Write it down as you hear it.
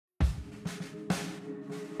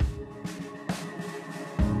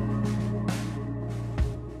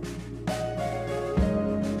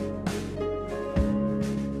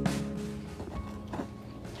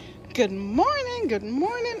Good morning, good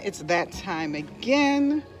morning. It's that time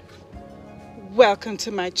again. Welcome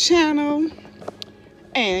to my channel.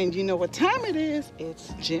 And you know what time it is?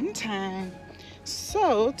 It's gym time.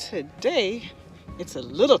 So today, it's a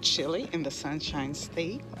little chilly in the Sunshine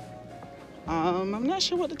State. I'm not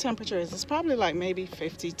sure what the temperature is. It's probably like maybe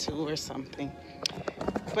 52 or something.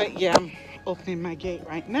 But yeah, I'm opening my gate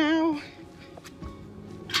right now.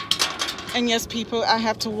 And yes, people, I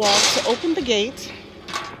have to walk to open the gate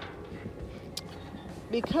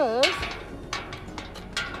because,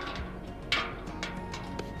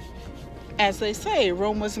 as they say,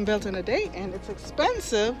 Rome wasn't built in a day, and it's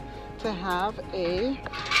expensive to have a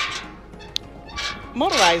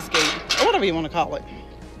motorized gate, or whatever you want to call it.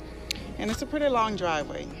 And it's a pretty long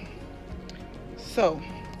driveway. So,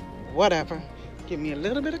 whatever. Give me a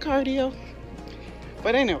little bit of cardio.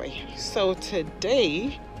 But anyway, so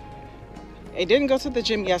today, I didn't go to the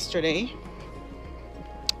gym yesterday.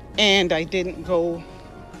 And I didn't go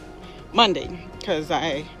Monday because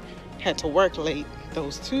I had to work late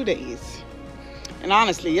those 2 days. And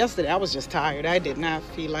honestly, yesterday I was just tired. I did not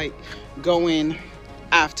feel like going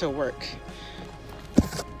after work.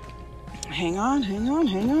 Hang on. You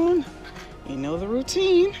know the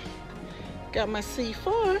routine. Got my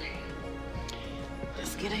C4.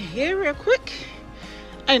 Let's get in here real quick.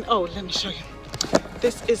 And oh, let me show you.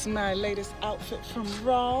 This is my latest outfit from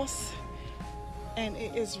Ross. And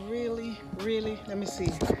it is really, let me see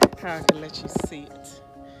how I can let you see it.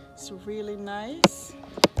 It's really nice.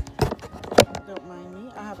 Don't mind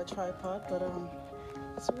me. I have a tripod, but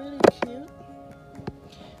it's really cute.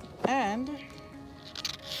 And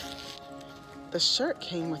the shirt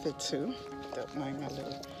came with it too. Don't mind my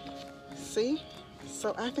little, see?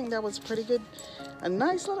 So I think that was pretty good. A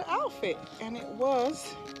nice little outfit. And it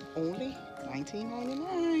was only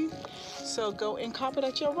 $19.99. So go and cop it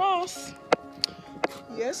at your Ross.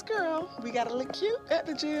 Yes, girl. We gotta look cute at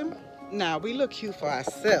the gym. Now, we look cute for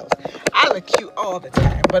ourselves. I look cute all the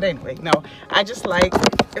time. But anyway, no. I just like,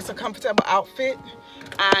 it's a comfortable outfit.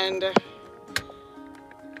 And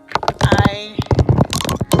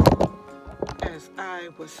as I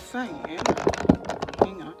was saying,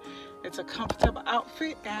 hang on, it's a comfortable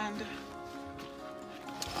outfit and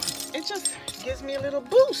it just gives me a little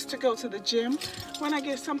boost to go to the gym when I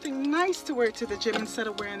get something nice to wear to the gym instead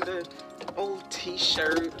of wearing the old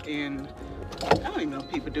t-shirt and I don't even know if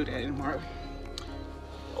people do that anymore.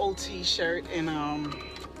 Old t-shirt and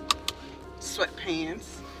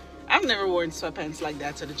sweatpants. I've never worn sweatpants like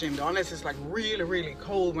that to the gym though, unless it's like really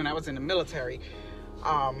cold when I was in the military.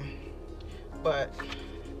 But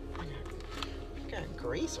I got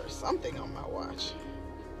grease or something on my watch.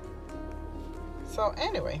 So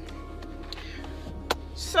anyway,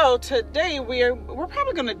 so today we're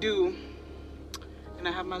probably gonna do, and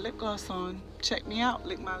I have my lip gloss on. Check me out,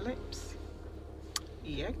 lick my lips.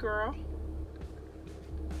 Yeah, girl.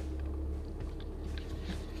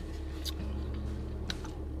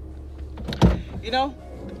 You know,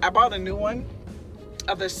 I bought a new one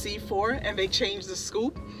of the C4 and they changed the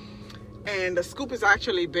scoop. And the scoop is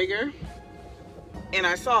actually bigger. And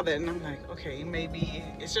I saw that and I'm like, okay, maybe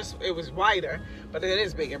it was wider, but it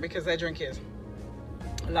is bigger because that drink is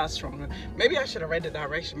a lot stronger. Maybe I should have read the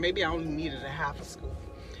direction. Maybe I only needed a half a scoop.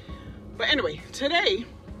 But anyway, today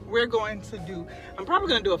we're going to do, I'm probably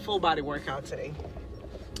going to do a full body workout today.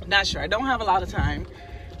 Not sure. I don't have a lot of time,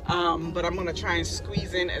 but I'm going to try and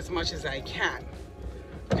squeeze in as much as I can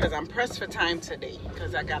because I'm pressed for time today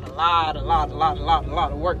because I got a lot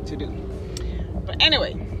of work to do. But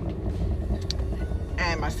anyway,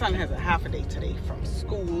 and my son has a half a day today from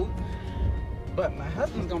school, but my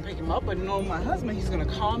husband's gonna pick him up. But no, my husband, he's gonna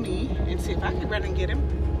call me and see if I can run and get him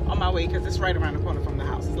on my way because it's right around the corner from the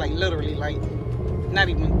house. It's like literally like not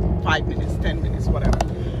even 5 minutes, 10 minutes, whatever.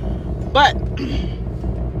 But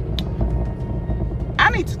I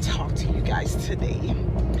need to talk to you guys today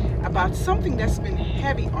about something that's been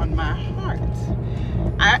heavy on my heart.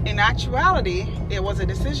 In actuality, it was a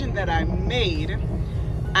decision that I made,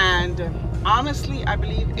 and honestly, I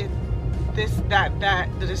believe that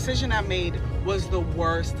the decision I made was the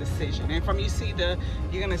worst decision. And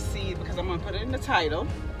you're gonna see because I'm gonna put it in the title,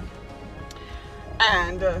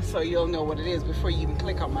 and so you'll know what it is before you even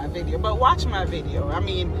click on my video. But watch my video. I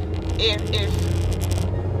mean,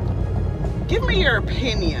 give me your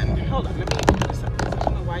opinion. Hold on, let me put this up because I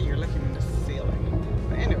don't know why you're looking in the ceiling.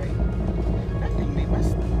 But anyway, that thing made my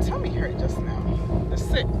tummy hurt just now. That's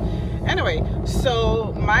sick. Anyway,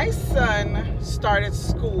 so my son started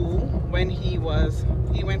school when he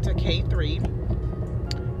went to K3,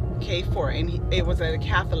 K4, and it was at a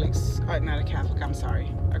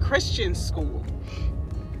Christian school.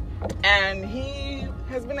 And he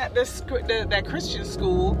has been at that Christian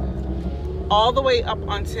school all the way up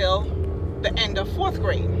until the end of 4th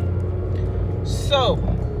grade. So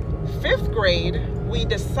 5th grade, we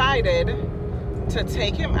decided to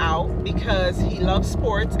take him out because he loves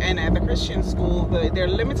sports, and at the Christian school they're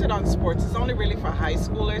limited on sports. It's only really for high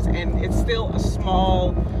schoolers, and it's still a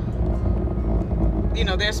small, you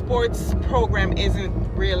know, their sports program isn't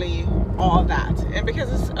really all that. And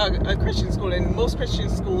because it's a Christian school, and most Christian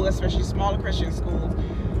schools, especially smaller Christian schools,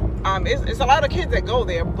 it's a lot of kids that go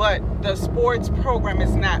there, but the sports program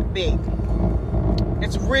is not big.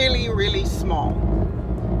 It's really, really small.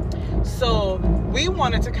 So we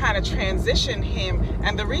wanted to kind of transition him,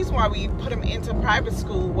 and the reason why we put him into private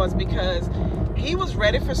school was because he was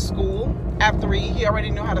ready for school at 3. He already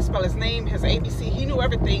knew how to spell his name, his ABC. He knew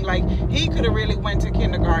everything. Like, he could have really went to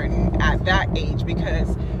kindergarten at that age,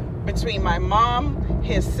 because between my mom,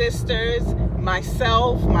 his sisters,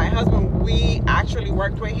 myself, my husband, we actually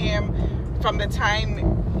worked with him from the time,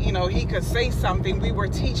 you know, he could say something. We were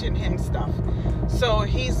teaching him stuff. So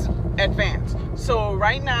he's advanced. So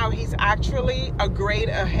right now he's actually a grade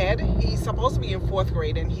ahead. He's supposed to be in 4th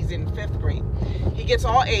grade, and he's in 5th grade. He gets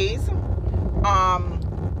all A's.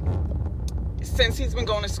 Since he's been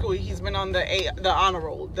going to school, he's been on the honor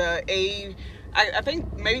roll. I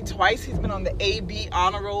think maybe twice he's been on the AB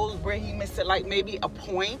honor roll, where he missed it like maybe a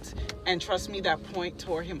point, and trust me, that point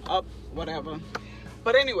tore him up, whatever.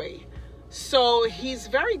 But anyway, so he's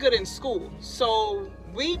very good in school. So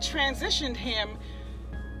we transitioned him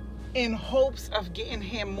in hopes of getting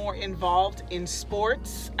him more involved in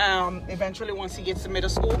sports eventually once he gets to middle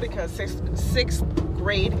school, because 6th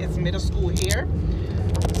grade is middle school here.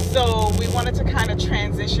 So we wanted to kind of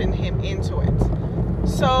transition him into it.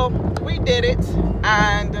 So we did it,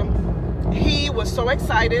 and he was so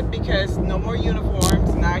excited because no more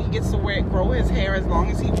uniforms. Now he gets to grow his hair as long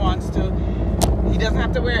as he wants to. He doesn't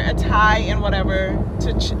have to wear a tie and whatever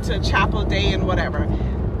to chapel day and whatever.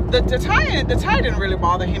 The tie didn't really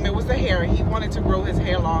bother him. It was the hair. He wanted to grow his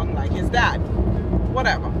hair long like his dad.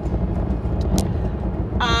 Whatever.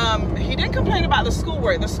 He didn't complain about the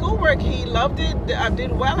schoolwork. The schoolwork, he loved it,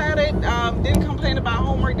 did well at it, didn't complain about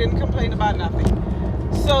homework, didn't complain about nothing.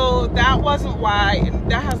 So that wasn't why,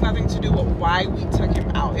 that has nothing to do with why we took him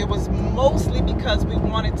out. It was mostly because we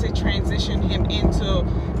wanted to transition him into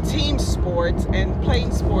team sports and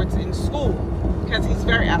playing sports in school, because he's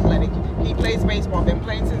very athletic. He plays baseball, been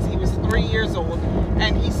playing since he was 3 years old,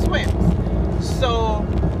 and he swims. So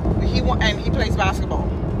he plays basketball.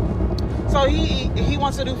 So he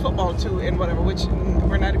wants to do football too and whatever, which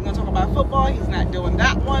we're not even going to talk about football. He's not doing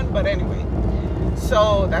that one, but anyway.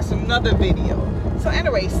 So that's another video. So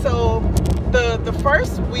anyway, so the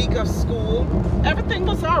first week of school, everything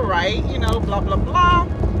was all right, you know, blah, blah, blah.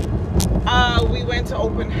 We went to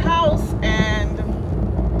open house, and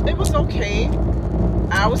it was okay.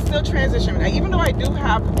 I was still transitioning. Even though I do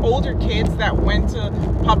have older kids that went to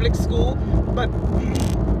public school, but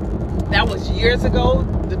that was years ago.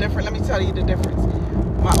 Let me tell you the difference.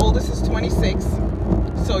 My oldest is 26,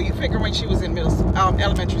 so you figure when she was in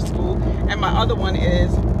elementary school, and my other one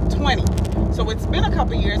is 20. So it's been a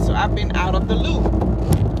couple years, so I've been out of the loop.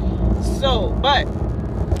 So, but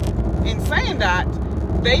in saying that,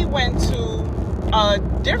 they went to a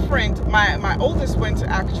different, my oldest went to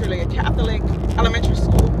actually a Catholic elementary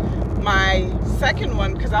school. My second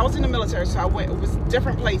one, because I was in the military, so it was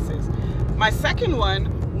different places. My second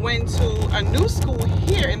one went to a new school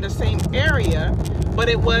here in the same area, but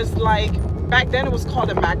it was like, back then it was called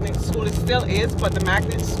a magnet school. It still is, but the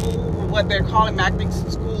magnet school, what they're calling magnet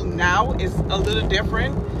school now, is a little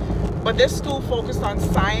different. But this school focused on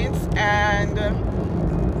science and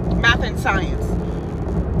math and science.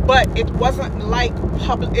 But it wasn't like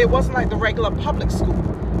the regular public school.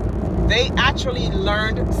 They actually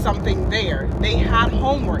learned something there. They had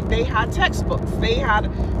homework, they had textbooks, they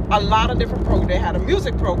had a lot of different programs. They had a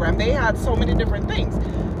music program, they had so many different things.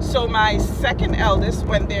 So my second eldest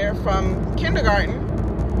went there from kindergarten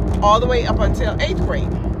all the way up until 8th grade.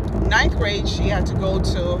 9th grade,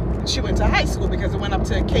 she went to high school, because it went up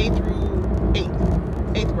to K through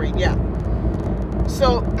 8th grade, yeah.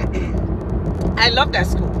 So I love that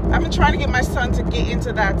school. I've been trying to get my son to get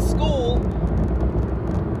into that school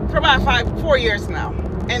for about 4 years now,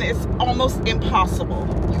 and it's almost impossible.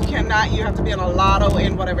 You have to be on a lotto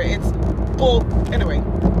and whatever. It's bull. Anyway,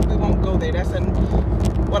 we won't go there. That's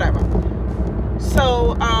whatever.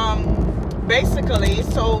 So basically,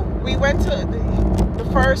 so we went to the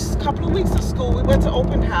first couple of weeks of school. We went to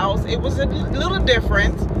open house. It was a little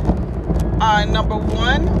different. Number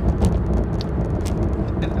one,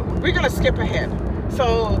 we're gonna skip ahead.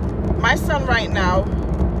 So my son right now,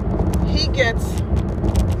 he gets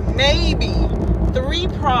maybe 3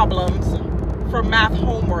 problems for math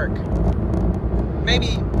homework,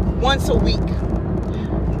 maybe once a week.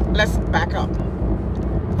 Let's back up.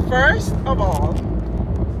 First of all,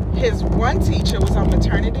 his one teacher was on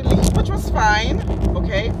maternity leave, which was fine,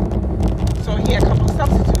 okay? So he had a couple of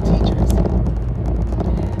substitute teachers.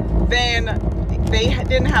 Then they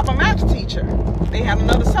didn't have a math teacher. They had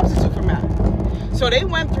another substitute for math. So they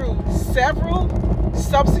went through several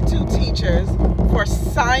substitute teachers for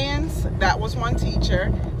science. That was one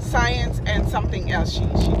teacher. Science and something else she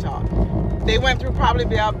taught. They went through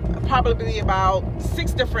probably about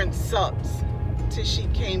 6 different subs till she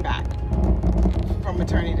came back from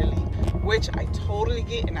maternity leave, which I totally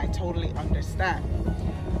get and I totally understand.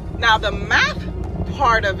 Now the math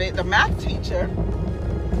part of it, the math teacher,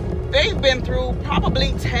 they've been through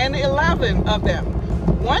probably 10, 11 of them.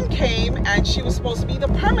 One came and she was supposed to be the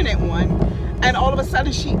permanent one, and all of a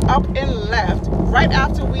sudden she up and left right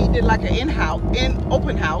after we did like an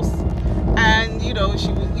open house, and she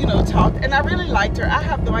was talked, and I really liked her. I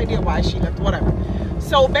have no idea why she left, whatever.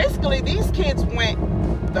 So basically these kids went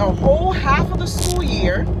the whole half of the school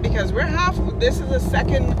year, because this is the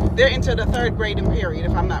second, they're into the 3rd grading period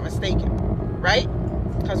if I'm not mistaken, right?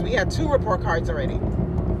 Because we had 2 report cards already.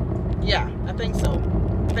 Yeah, I think so.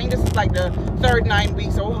 I think this is like the 3rd 9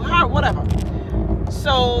 weeks or whatever.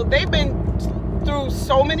 So they've been through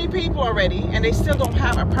so many people already, and they still don't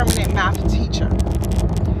have a permanent math teacher.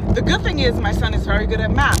 The good thing is my son is very good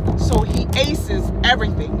at math, so he aces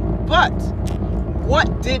everything. But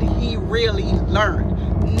what did he really learn?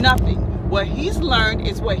 Nothing. What he's learned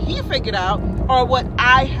is what he figured out or what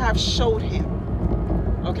I have showed him.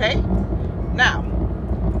 Okay? Now,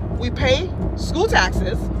 we pay school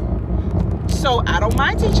taxes, so I don't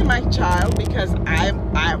mind teaching my child because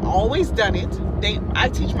I've always done it. I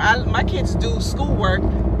teach my kids do schoolwork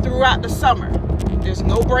throughout the summer. There's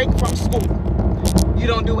no break from school. You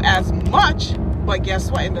don't do as much, but guess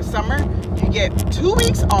what? In the summer, you get 2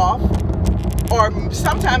 weeks off, or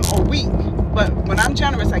sometimes a week. But when I'm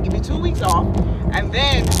generous, I give you 2 weeks off, and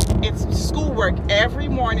then it's schoolwork every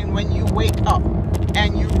morning when you wake up,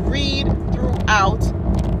 and you read throughout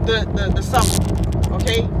the summer.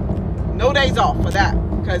 Okay? No days off for that,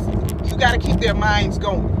 because you got to keep their minds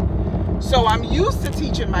going. So I'm used to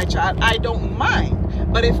teaching my child. I don't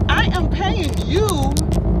mind. But if I am paying you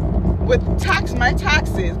with my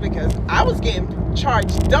taxes, because I was getting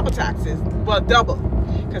charged double taxes, well, double,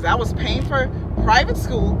 because I was paying for private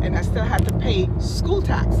school and I still had to pay school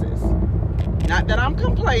taxes. Not that I'm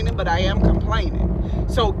complaining, but I am complaining.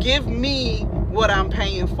 So give me what I'm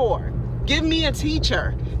paying for. Give me a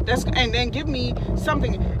teacher. And then give me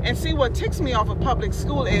something. And see, what ticks me off of public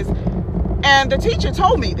school is, and the teacher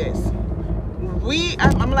told me this,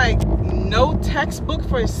 I'm like, no textbook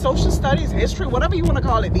for social studies, history, whatever you want to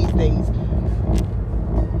call it these days.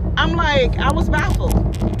 I'm like, I was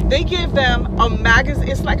baffled. They give them a magazine,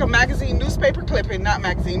 it's like a magazine newspaper clipping, not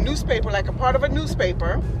magazine, newspaper, like a part of a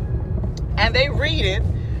newspaper, and they read it,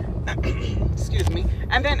 excuse me,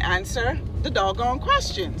 and then answer the doggone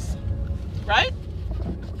questions, right?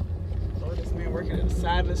 Oh, this man working at the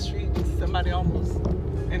side of the street, somebody almost,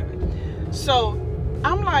 anyway. So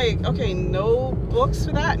I'm like, okay, no books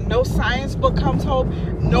for that, no science book comes home,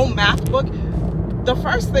 no math book. The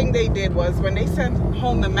first thing they did was, when they sent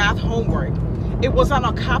home the math homework, it was on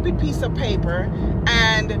a copied piece of paper,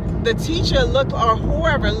 and the teacher looked, or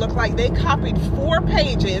whoever looked like they copied 4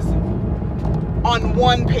 pages on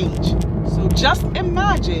 1 page. So just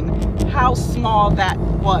imagine how small that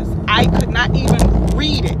was. I could not even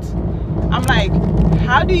read it. I'm like,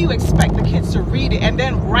 how do you expect the kids to read it and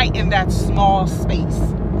then write in that small space?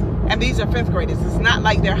 And these are 5th graders. It's not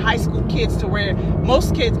like they're high school kids, to where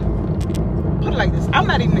most kids, put it like this, I'm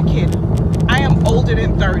not even a kid. I am older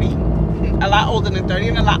than 30, a lot older than 30,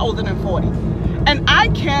 and a lot older than 40. And I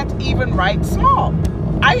can't even write small.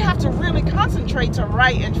 I have to really concentrate to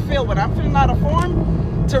write and fill, when I'm filling out a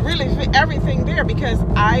form, to really fit everything there, because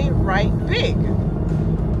I write big.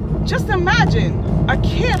 Just imagine a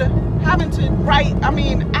kid having to write. I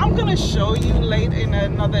mean, I'm gonna show you later in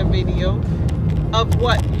another video of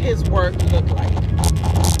what his work looked like,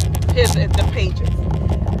 the pages.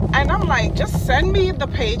 And I'm like, just send me the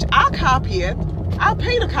page, I'll copy it, I'll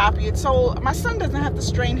pay to copy it, so my son doesn't have to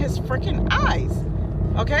strain his freaking eyes,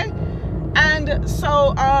 okay? And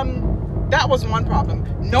so that was one problem.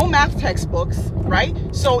 No math textbooks, right?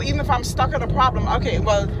 So even if I'm stuck on a problem, okay,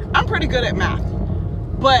 well, I'm pretty good at math.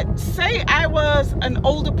 But say I was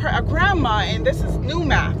a grandma, and this is new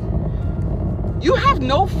math. You have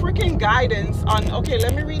no freaking guidance on, okay,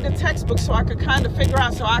 let me read the textbook so I could kind of figure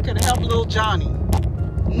out, so I could help little Johnny.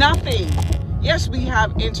 Nothing. Yes, we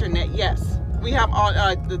have internet. Yes, we have all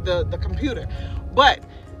the computer, but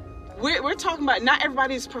we're talking about not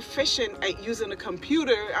everybody is proficient at using a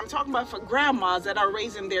computer. I'm talking about for grandmas that are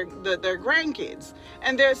raising their grandkids,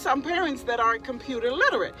 and there's some parents that aren't computer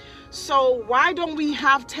literate. So why don't we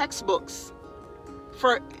have textbooks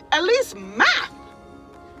for at least math,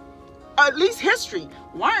 at least history?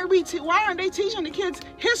 Why aren't they teaching the kids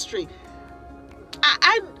history?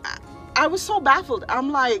 I was so baffled.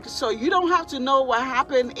 I'm like, so you don't have to know what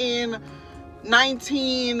happened in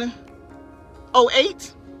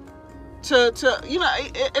 1908 to you know,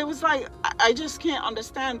 it was like, I just can't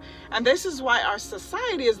understand. And this is why our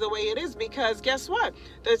society is the way it is, because guess what?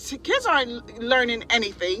 The kids aren't learning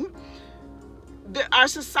anything. Our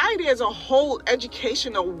society as a whole,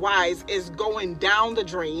 educational wise, is going down the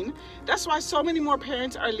drain. That's why so many more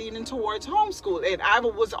parents are leaning towards homeschool. And I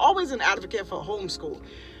was always an advocate for homeschool,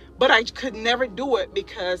 but I could never do it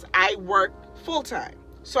because I work full-time.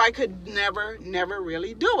 So I could never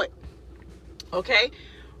really do it. Okay?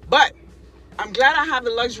 But I'm glad I have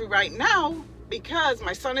the luxury right now because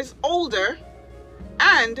my son is older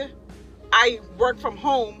and I work from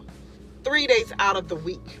home 3 days out of the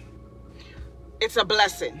week. It's a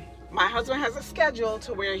blessing. My husband has a schedule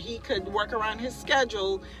to where he could work around his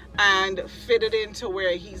schedule and fit it into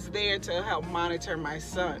where he's there to help monitor my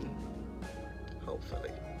son.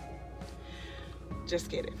 Hopefully. Just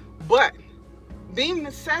kidding. But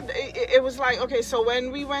being said, it was like, okay, so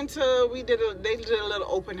when we went to, they did a little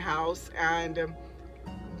open house, and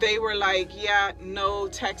they were like, yeah, no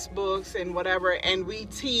textbooks and whatever, and we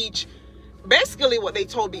teach, basically what they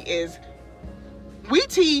told me is, we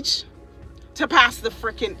teach to pass the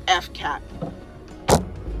freaking FCAT.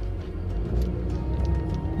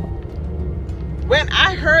 When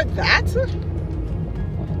I heard that,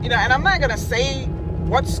 you know, and I'm not gonna say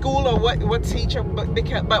what school or what teacher,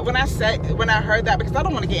 but when I heard that, because I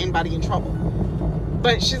don't want to get anybody in trouble,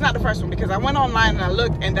 but she's not the first one, because I went online and I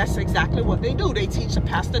looked, and that's exactly what they do. They teach to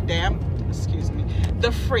pass the the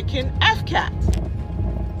freaking FCAT.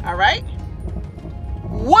 All right,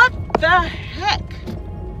 what the heck?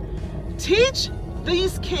 Teach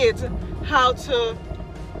these kids how to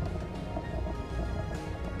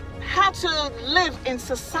live in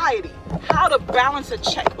society, how to balance a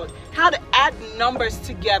checkbook, how to add numbers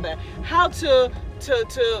together, how to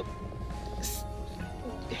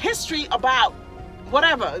history about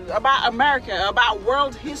whatever, about America, about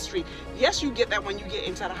world history. Yes, you get that when you get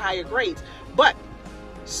into the higher grades, but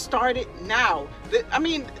start it now. I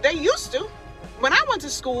mean, they used to. When I went to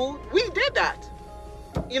school, we did that.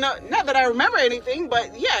 You know, not that I remember anything,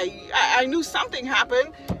 but yeah, I knew something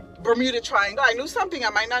happened. Bermuda Triangle, I knew something.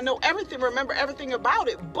 I might not know everything, remember everything about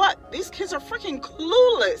it, but these kids are freaking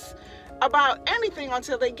clueless about anything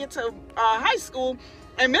until they get to high school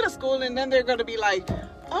and middle school, and then they're going to be like,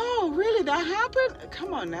 oh, really, that happened?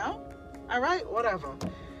 Come on now. All right, whatever.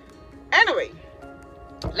 Anyway,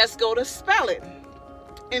 let's go to spelling.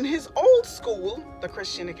 In his old school, the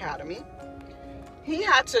Christian Academy, he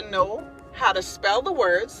had to know how to spell the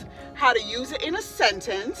words, how to use it in a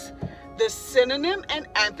sentence, the synonym and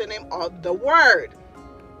antonym of the word.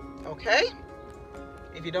 Okay?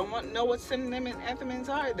 If you don't want to know what synonym and antonyms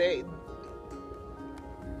are,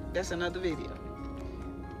 that's another video.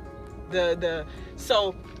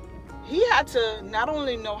 So he had to not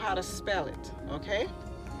only know how to spell it, okay?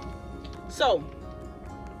 So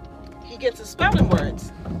he gets to spelling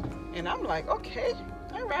words, and I'm like, okay,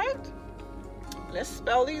 all right, let's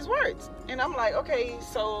spell these words. And I'm like, okay,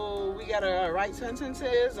 so we gotta write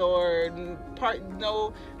sentences or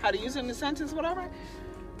know how to use it in a sentence, whatever.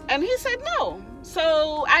 And he said no.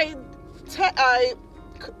 So I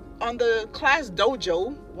on the class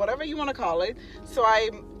dojo, whatever you want to call it, so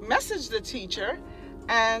I messaged the teacher,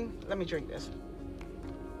 and let me drink this.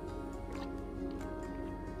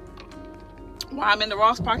 While I'm in the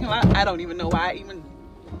Ross parking lot, I don't even know why I even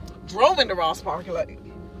drove in the Ross parking lot.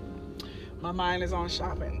 My mind is on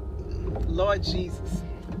shopping. Lord Jesus.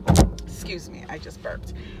 Excuse me, I just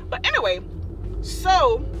burped. But anyway,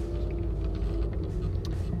 so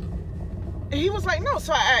he was like, no.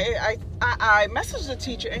 So I messaged the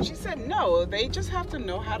teacher, and she said, no, they just have to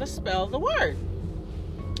know how to spell the word.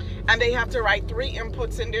 And they have to write 3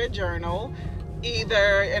 inputs in their journal,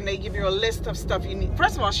 and they give you a list of stuff you need.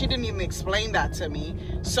 First of all, she didn't even explain that to me.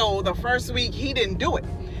 So the first week, he didn't do it.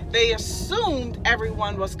 They assumed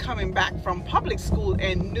everyone was coming back from public school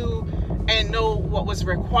and know what was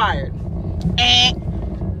required. And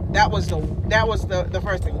that was the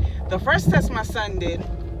first thing. The first test my son did,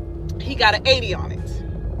 he got an 80 on it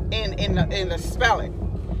in the spelling,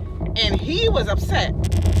 and he was upset.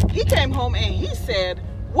 He came home and he said,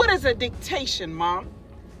 "What is a dictation, Mom?"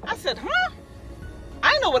 I said, "Huh?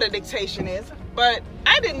 I know what a dictation is, but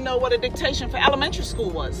I didn't know what a dictation for elementary school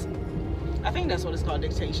was." I think that's what it's called,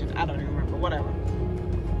 dictation. I don't even remember, whatever.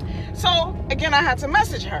 So again, I had to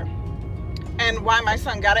message her and why my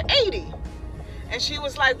son got an 80. And she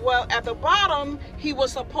was like, "Well, at the bottom, he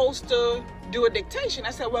was supposed to do a dictation."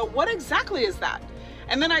 I said, "Well, what exactly is that?"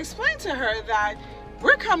 And then I explained to her that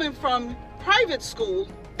we're coming from private school.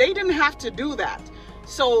 They didn't have to do that.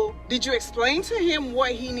 So did you explain to him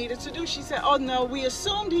what he needed to do? She said, "Oh no, we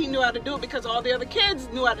assumed he knew how to do it because all the other kids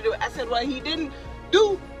knew how to do it." I said, "Well, he didn't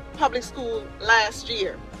do public school last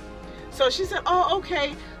year." So she said, "Oh,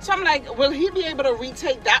 okay." So I'm like, "Will he be able to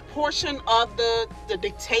retake that portion of the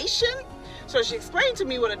dictation?" So she explained to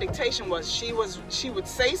me what a dictation was. She would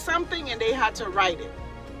say something and they had to write it.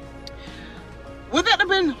 Would that have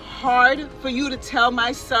been hard for you to tell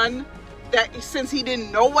my son that since he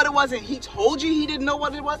didn't know what it was and he told you he didn't know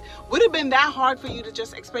what it was? Would it have been that hard for you to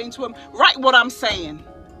just explain to him, "Write what I'm saying"?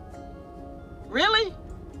 Really?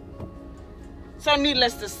 So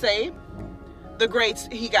needless to say, the grades,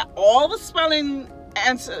 he got all the spelling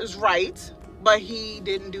answers right, but he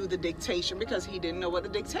didn't do the dictation because he didn't know what the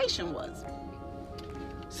dictation was.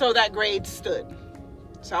 So that grade stood.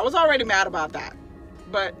 So I was already mad about that,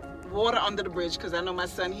 but water under the bridge, because I know my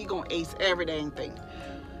son, he gonna ace every dang thing.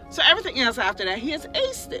 So everything else after that, he has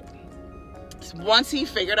aced it. Once we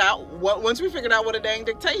figured out what a dang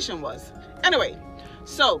dictation was. Anyway,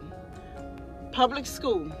 so public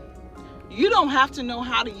school, you don't have to know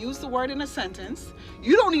how to use the word in a sentence.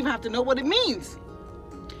 You don't even have to know what it means.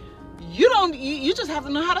 You just have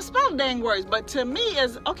to know how to spell the dang words. But to me,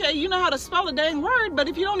 is okay, you know how to spell a dang word, but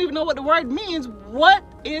if you don't even know what the word means, what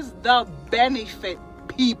is the benefit,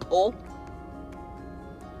 people?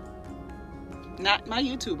 Not my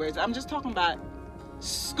YouTubers. I'm just talking about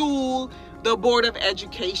school, the Board of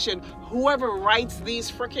Education, whoever writes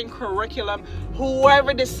these freaking curriculum,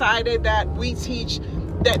 whoever decided that we teach,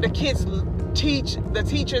 that the kids teach, the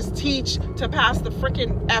teachers teach to pass the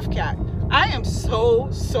freaking FCAT. I am so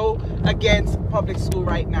against public school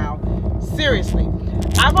right now. Seriously.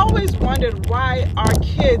 I've always wondered why our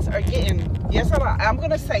kids are getting, yes, I'm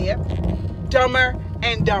going to say it, dumber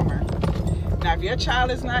and dumber. Now, if your child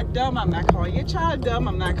is not dumb, I'm not calling your child dumb.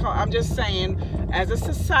 I'm just saying, as a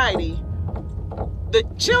society, the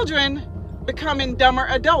children becoming dumber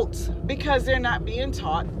adults because they're not being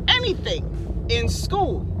taught anything in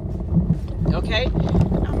school. Okay?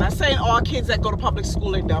 I'm not saying all kids that go to public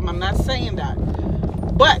school are dumb. I'm not saying that.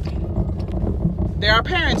 But there are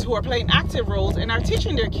parents who are playing active roles and are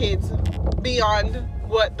teaching their kids beyond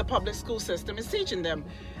what the public school system is teaching them.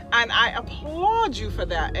 And I applaud you for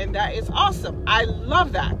that. And that is awesome. I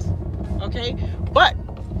love that. Okay? But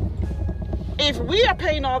if we are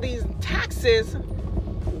paying all these taxes,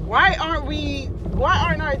 why aren't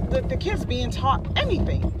the kids being taught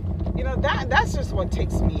anything? You know, that's just what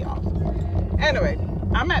ticks me off. Anyway,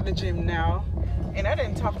 I'm at the gym now, and I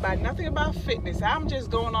didn't talk about nothing about fitness. I'm just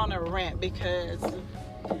going on a rant because,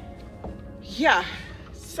 yeah.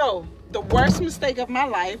 So the worst mistake of my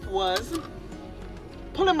life was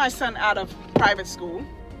pulling my son out of private school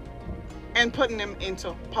and putting him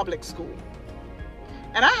into public school.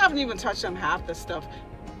 And I haven't even touched on half the stuff.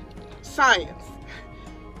 Science.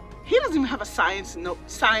 He doesn't even have a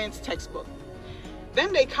science textbook.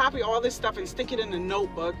 Then they copy all this stuff and stick it in a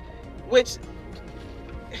notebook, which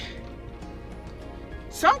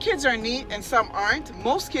some kids are neat and some aren't.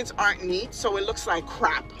 Most kids aren't neat, so it looks like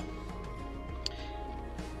crap.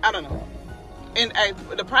 I don't know. In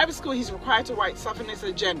the private school, he's required to write stuff in his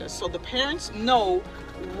agenda, so the parents know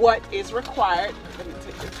what is required.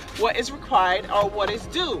 What is required or what is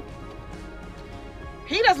due.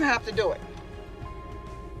 He doesn't have to do it.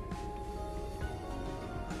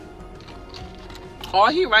 All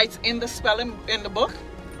he writes in the spelling in the book,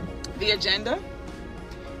 the agenda,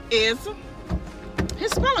 is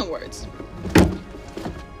his spelling words.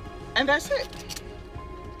 And that's it.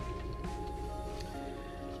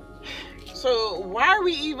 So why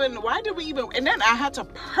did we even, and then I had to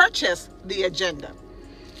purchase the agenda.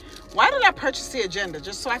 Why did I purchase the agenda?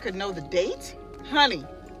 Just so I could know the date? Honey,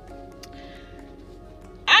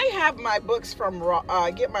 I have my books from Ross,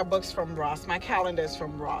 get my books from Ross, my calendars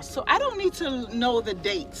from Ross. So I don't need to know the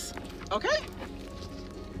dates, okay?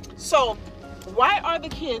 So why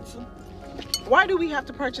do we have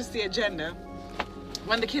to purchase the agenda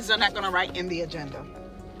when the kids are not gonna write in the agenda?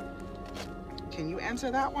 Can you answer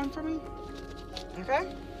that one for me? Okay?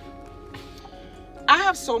 I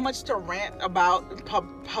have so much to rant about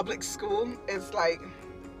public school. It's like,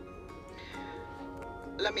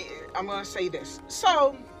 I'm gonna say this.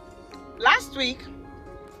 So last week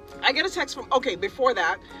I get a text from, okay, before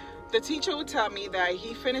that, the teacher would tell me that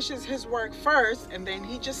he finishes his work first and then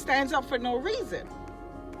he just stands up for no reason.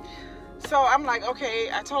 So I'm like,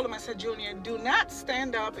 okay, I told him, I said, Junior, do not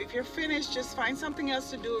stand up. If you're finished, just find something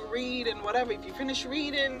else to do, read and whatever. If you finish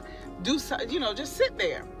reading, do so, you know, just sit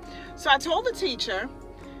there. So I told the teacher,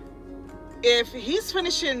 if he's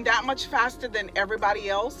finishing that much faster than everybody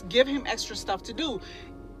else, give him extra stuff to do.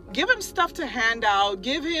 Give him stuff to hand out,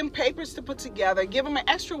 give him papers to put together, give him an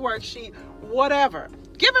extra worksheet, whatever.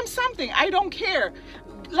 Give him something, I don't care.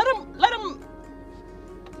 Let him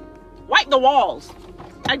wipe the walls.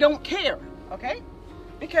 I don't care, okay?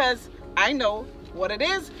 Because I know what it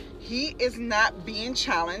is. He is not being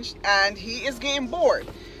challenged and he is getting bored.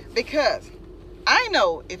 Because I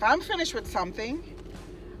know if I'm finished with something,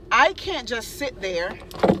 I can't just sit there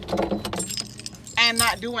and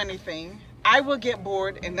not do anything. I will get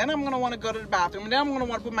bored and then I'm gonna wanna go to the bathroom and then I'm gonna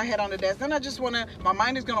wanna put my head on the desk. Then I just wanna, my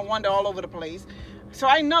mind is gonna wander all over the place. So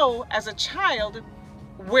I know as a child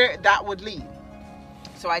where that would lead.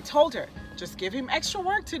 So I told her, just give him extra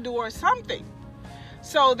work to do or something.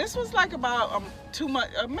 So this was like about 2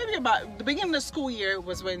 months, maybe about the beginning of the school year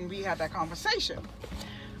was when we had that conversation.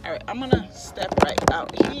 All right, I'm gonna step right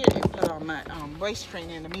out here and put on my waist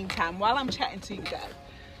trainer in the meantime while I'm chatting to you guys.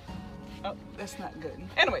 Oh, that's not good.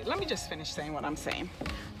 Anyway, let me just finish saying what I'm saying.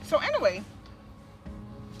 So anyway,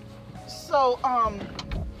 so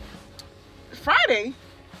Friday,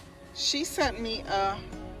 she sent me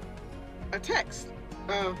a text.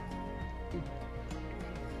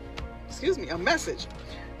 A message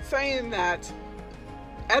saying that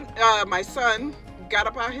my son got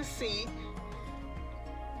up out of his seat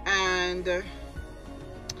and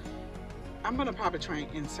I'm gonna probably try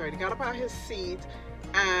and insert. He got up out of his seat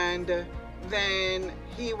and then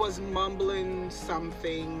he was mumbling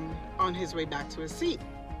something on his way back to his seat.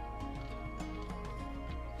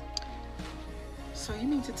 So you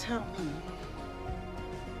mean to tell me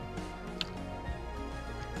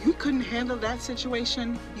you couldn't handle that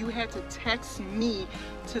situation? You had to text me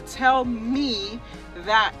to tell me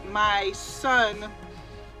that my son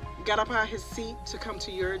got up out of his seat to come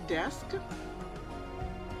to your desk?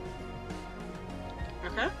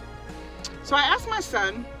 Okay? So I asked my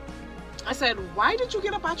son, I said, why did you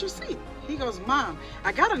get up out your seat? He goes, Mom,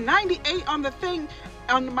 I got a 98 on the thing,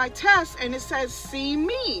 on my test, and it says, see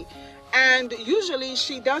me. And usually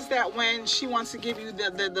she does that when she wants to give you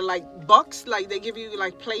the like bucks, like they give you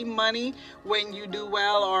like play money when you do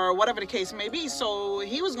well or whatever the case may be. So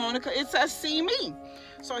he was going to, it says see me.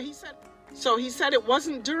 So he said it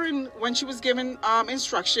wasn't during when she was given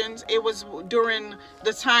instructions. It was during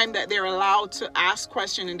the time that they're allowed to ask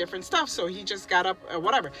questions and different stuff. So he just got up or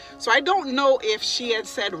whatever. So I don't know if she had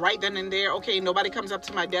said right then and there, okay, nobody comes up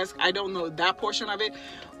to my desk. I don't know that portion of it.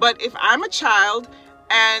 But if I'm a child,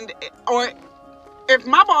 and or if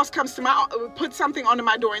my boss comes to my, put something under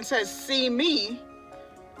my door and says see me,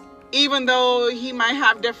 even though he might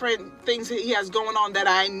have different things that he has going on that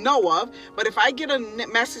I know of, but if I get a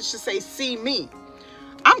message to say see me,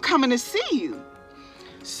 I'm coming to see you.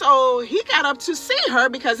 So he got up to see her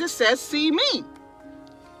because it says see me.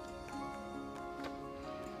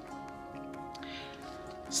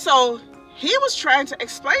 So he was trying to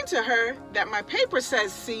explain to her that my paper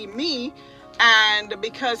says see me, and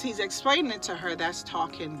because he's explaining it to her, that's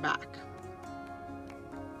talking back.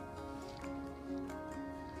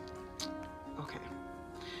 Okay.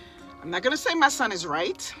 I'm not going to say my son is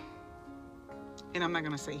right, and I'm not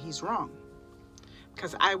going to say he's wrong,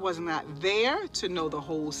 because I was not there to know the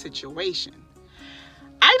whole situation.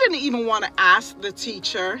 I didn't even want to ask the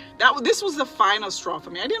teacher. This was the final straw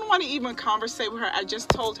for me. I didn't want to even conversate with her. I just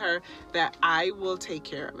told her that I will take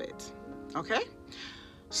care of it. Okay?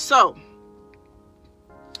 So,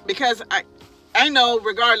 because I know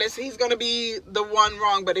regardless he's going to be the one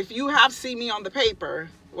wrong, but if you have see me on the paper,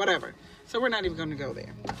 whatever. So we're not even going to go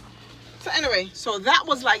there. So anyway, so that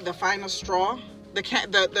was like the final straw,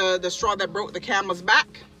 the straw that broke the camel's back.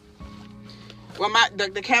 Well,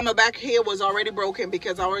 the camel back here was already broken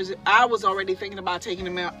because I was already thinking about taking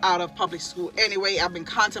him out of public school. Anyway, I've been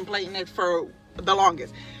contemplating it for the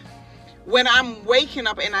longest. When I'm waking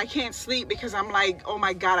up and I can't sleep because I'm like, oh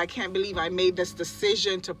my God, I can't believe I made this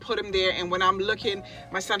decision to put him there. And when I'm looking,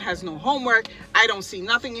 my son has no homework. I don't see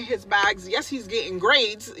nothing in his bags. Yes, he's getting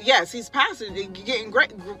grades. Yes, he's passing, getting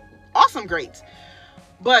great, awesome grades.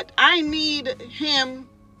 But I need him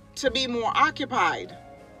to be more occupied,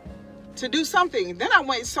 to do something. Then I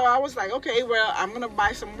was like, okay, well, I'm going to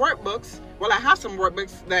buy some workbooks. Well, I have some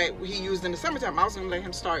workbooks that he used in the summertime. I was going to let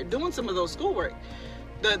him start doing some of those schoolwork.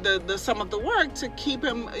 Some of the work to keep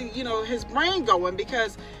him, you know, his brain going,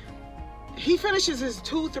 because he finishes his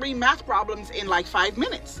 2-3 math problems in like 5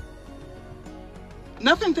 minutes.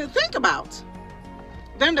 Nothing to think about.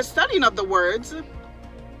 Then the studying of the words,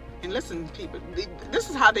 and listen, people, this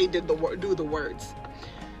is how they do the words.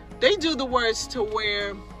 They do the words to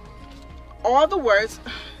where all the words,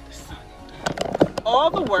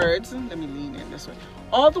 let me lean in this way.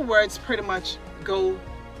 All the words pretty much go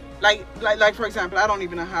like for example, I don't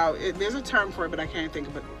even know how there's a term for it, but I can't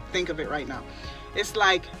think of it right now. It's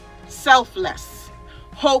like selfless,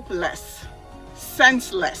 hopeless,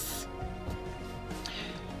 senseless.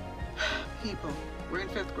 People, we're in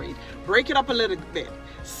 5th grade. Break it up a little bit.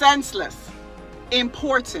 Senseless,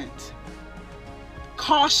 important,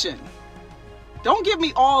 caution. Don't give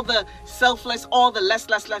me all the selfless, all the less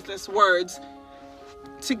words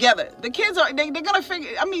together. The kids are, they're gonna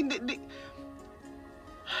figure, I mean,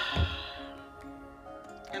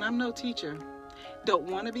 and I'm no teacher. Don't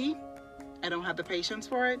want to be. I don't have the patience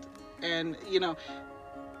for it. And, you know,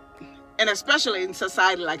 and especially in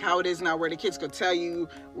society like how it is now, where the kids could tell you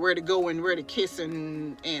where to go and where to kiss,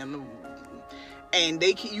 and you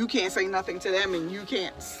can't say nothing to them, and you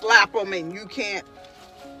can't slap them, and you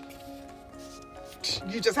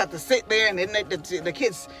just have to sit there, and then the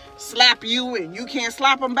kids slap you and you can't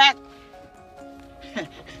slap them back.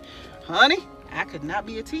 Honey, I could not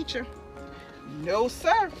be a teacher. No,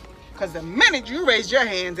 sir. Because the minute you raise your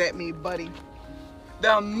hands at me, buddy,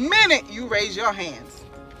 the minute you raise your hands,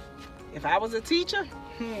 if I was a teacher,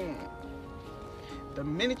 the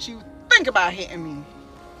minute you think about hitting me,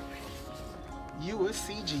 you will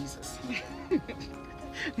see Jesus.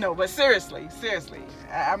 No, but seriously,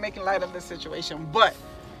 I'm making light of the situation. But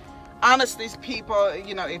honestly, people,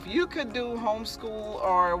 you know, if you could do homeschool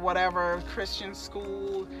or whatever, Christian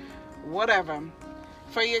school, whatever,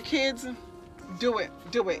 for your kids, do it.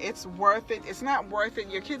 It's worth it. It's not worth it.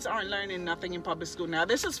 Your kids aren't learning nothing in public school. Now,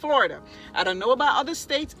 this is Florida. I don't know about other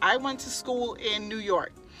states. I went to school in New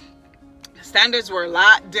York. Standards were a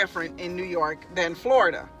lot different in New York than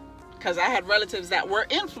Florida, because I had relatives that were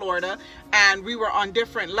in Florida and we were on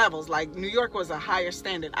different levels. Like, New York was a higher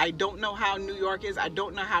standard. I don't know how New York is. I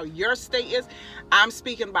don't know how your state is. I'm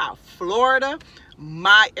speaking about Florida. And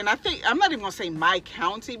I think, I'm not even gonna say my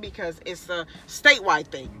county because it's a statewide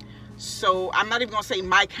thing. So I'm not even gonna say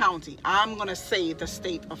my county. I'm gonna say the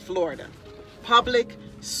state of Florida. Public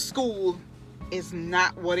school is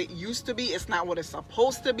not what it used to be. It's not what it's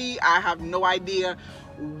supposed to be. I have no idea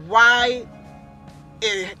why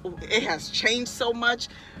it has changed so much.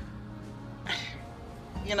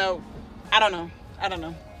 You know, I don't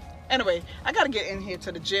know. Anyway, I gotta get in here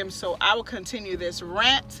to the gym, so I will continue this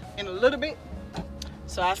rant in a little bit.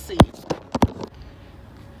 So I'll see you.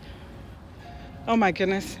 Oh my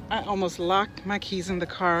goodness, I almost locked my keys in the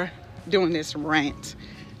car doing this rant,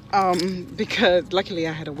 because luckily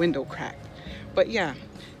I had a window cracked. But yeah,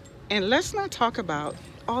 and let's not talk about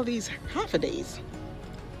all these half-a-days.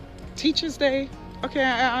 Teachers Day, okay,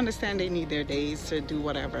 I understand they need their days to do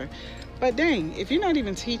whatever, but dang, if you're not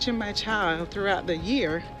even teaching my child throughout the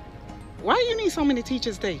year, why do you need so many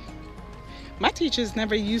Teachers Day? My teachers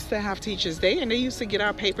never used to have Teachers Day, and they used to get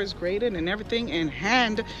our papers graded and everything in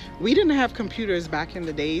hand. We didn't have computers back in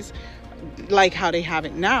the days like how they have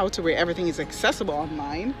it now, to where everything is accessible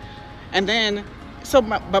online. And then,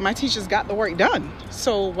 but my teachers got the work done.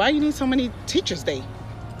 So why you need so many Teachers Day?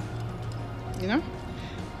 You know?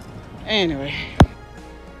 Anyway.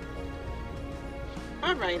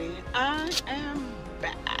 Alrighty, I am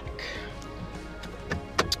back.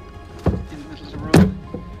 In the middle of the road.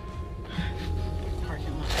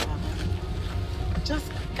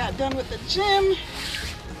 Just got done with the gym.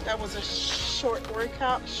 That was a short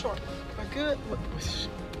workout, short but good.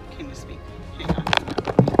 Can you speak? Hang on.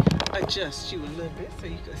 Adjust you a little bit so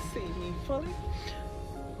you can see me fully.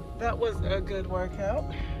 That was a good workout.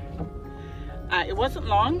 It wasn't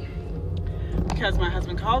long because my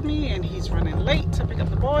husband called me and he's running late to pick up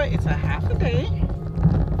the boy. It's a half a day.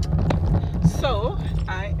 So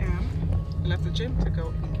I left the gym to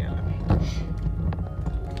go and get him.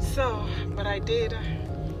 So, but I did a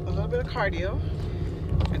little bit of cardio.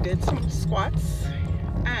 I did some squats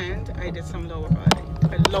and I did some lower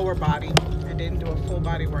body. I didn't do a full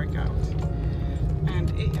body workout.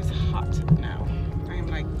 And it is hot now. I am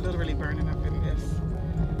like literally burning up in this.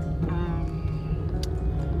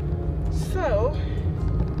 So,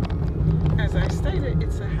 as I stated,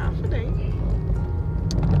 it's a half a day.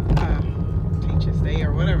 Teachers Day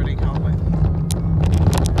or whatever they call it.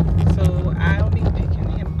 So I'll be picking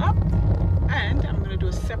him up and I'm going to do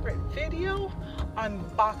a separate video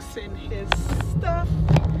unboxing his stuff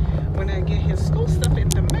when I get his school stuff in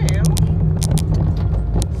the mail.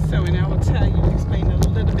 So, and I will explain a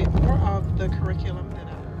little bit more of the curriculum that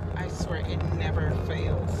I swear it never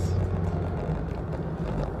fails.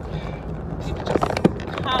 People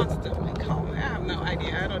just constantly call me. I have no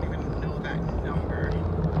idea. I don't even know that number.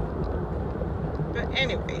 But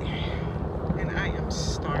anyway, and I am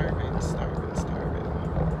starving.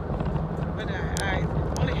 But I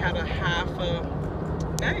only had a half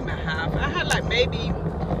of, not even half. I had like maybe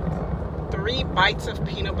 3 bites of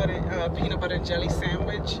peanut butter and jelly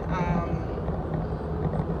sandwich,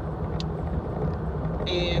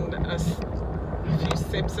 and a few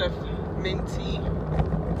sips of mint tea.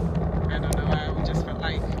 I don't know, I just felt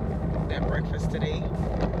like that breakfast today,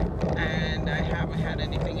 and I haven't had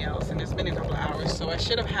anything else, and it's been a couple of hours, so I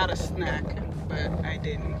should have had a snack, but I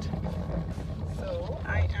didn't. So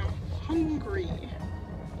I am hungry.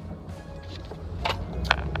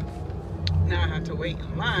 Now I have to wait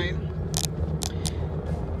in line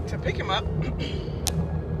to pick him up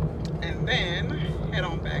and then head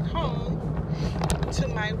on back home to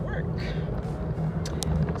my work.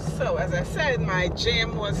 So as I said, my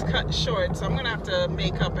gym was cut short, so I'm gonna have to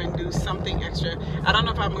make up and do something extra. I don't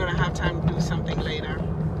know if I'm gonna have time to do something later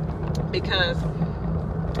because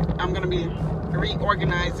I'm gonna be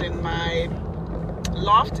reorganizing my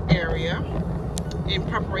loft area in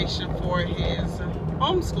preparation for his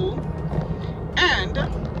homeschool. And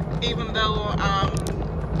even though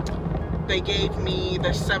they gave me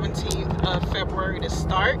the 17th of February to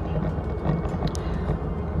start,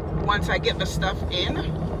 once I get the stuff in,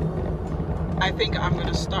 I think I'm going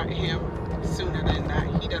to start him sooner than that.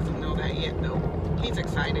 He doesn't know that yet though. He's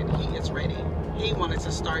excited. He is ready. He wanted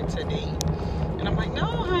to start today. And I'm like, no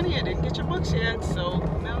honey, I didn't get your books yet. So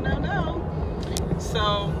no. So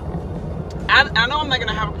I know I'm not going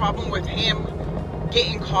to have a problem with him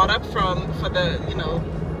getting caught up for the, you know,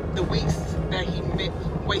 the weeks that he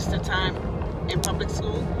wasted time in public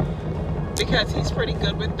school, because he's pretty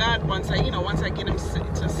good with that. Once I get him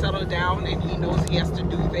to settle down and he knows he has to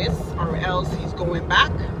do this or else he's going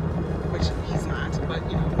back, which he's not, but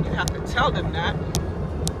you know, you have to tell them that.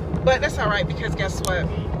 But that's all right, because guess what?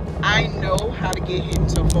 I know how to get him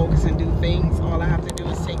to focus and do things. All I have to do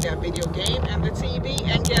is take that video game and the TV,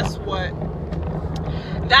 and guess what?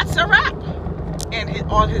 That's a wrap. And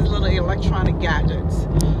all his little electronic gadgets.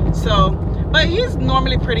 So, but he's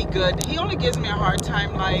normally pretty good. He only gives me a hard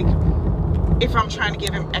time, like, if I'm trying to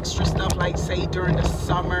give him extra stuff, like, say, during the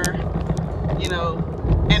summer, you know.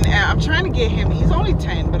 And I'm trying to get him, he's only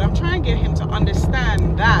 10, but I'm trying to get him to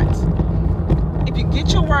understand that if you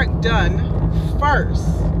get your work done first,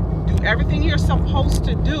 do everything you're supposed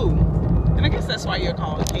to do, and I guess that's why you're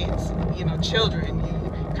called kids, you know, children.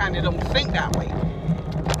 You kind of don't think that way.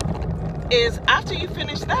 Is after you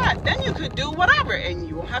finish that, then you could do whatever, and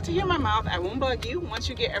you won't have to hear my mouth. I won't bug you once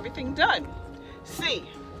you get everything done. See,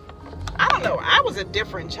 I don't know, I was a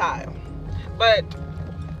different child, but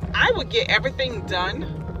I would get everything done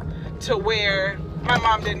to where my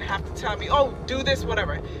mom didn't have to tell me, oh, do this,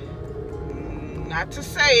 whatever. Not to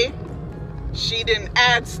say she didn't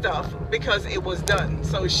add stuff because it was done.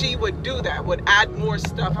 So she would do that, would add more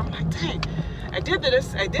stuff. I'm like, dang, I did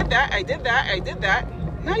this, I did that, I did that, I did that.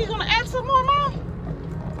 Now you're gonna add some more, Mom?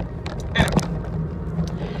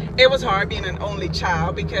 Anyway, it was hard being an only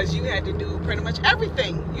child because you had to do pretty much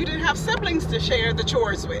everything. You didn't have siblings to share the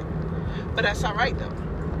chores with. But that's all right though.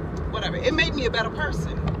 Whatever. It made me a better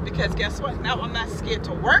person because guess what? Now I'm not scared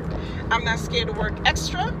to work. I'm not scared to work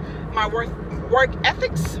extra. My work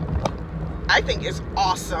ethics, I think, is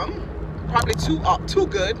awesome. Probably too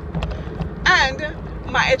good. And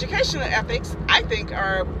my educational ethics, I think,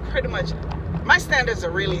 are pretty much, my standards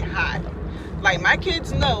are really high. Like, my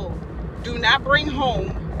kids know, do not bring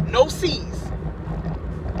home no C's.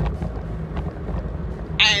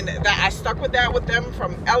 And that I stuck with that with them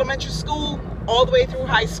from elementary school all the way through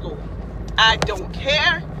high school. I don't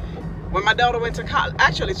care. When my daughter went to college,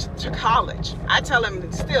 actually to college, I tell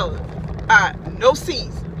them still, no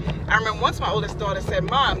C's. I remember once my oldest daughter said,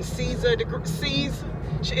 Mom, C's,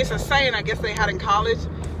 it's a saying I guess they had in college,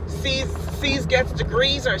 C's gets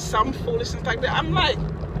degrees or some foolishness like that. I'm like,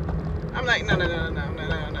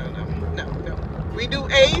 no. We do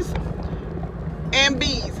A's and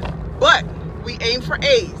B's, but we aim for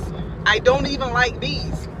A's. I don't even like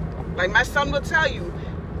B's. Like my son will tell you,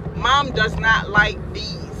 Mom does not like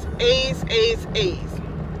B's. A's,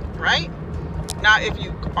 right? Now, if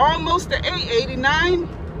you almost the A, 89,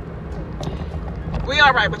 we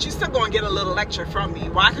all right, but you still gonna get a little lecture from me.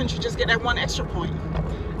 Why couldn't you just get that one extra point?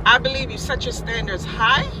 I believe you set your standards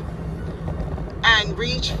high and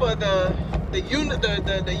reach for the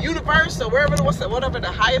universe or whatever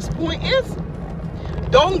the highest point is.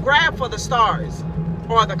 Don't grab for the stars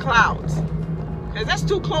or the clouds. because that's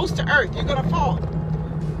too close to earth. You're gonna fall.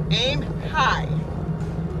 Aim high.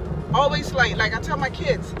 Always like I tell my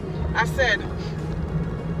kids, I said,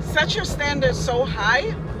 set your standards so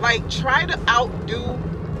high, like try to outdo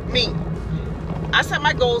me. I set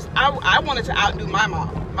my goals. I wanted to outdo my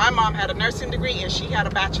mom. My mom had a nursing degree and she had a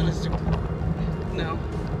bachelor's degree. No.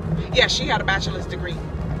 Yeah, she had a bachelor's degree.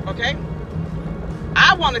 Okay?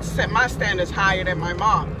 I wanted to set my standards higher than my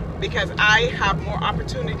mom because I have more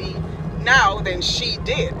opportunity now than she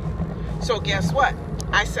did. So guess what?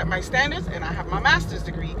 I set my standards and I have my master's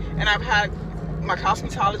degree and I've had my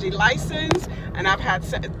cosmetology license and I've had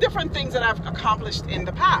different things that I've accomplished in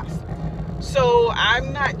the past. So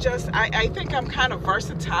I'm not just, I think I'm kind of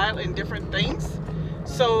versatile in different things.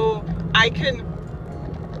 So I can,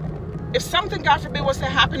 if something, God forbid, was to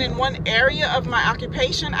happen in one area of my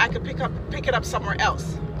occupation, I could pick it up somewhere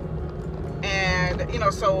else. And, you know,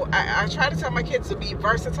 so I try to tell my kids to be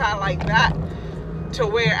versatile like that, to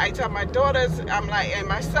where I tell my daughters, I'm like, and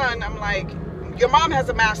my son, I'm like, your mom has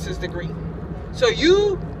a master's degree. So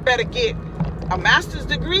you better get a master's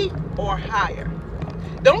degree or higher.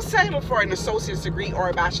 Don't settle for an associate's degree or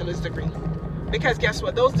a bachelor's degree. Because guess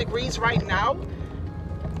what? Those degrees right now,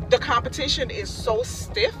 the competition is so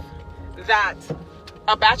stiff that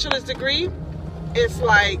a bachelor's degree is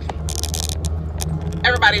like,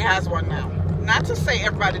 everybody has one now. Not to say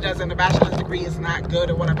everybody doesn't, a bachelor's degree is not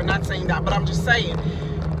good or whatever. Not saying that, but I'm just saying,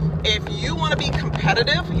 if you want to be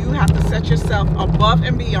competitive, you have to set yourself above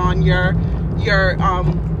and beyond your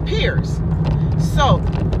peers. So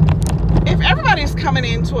if everybody's coming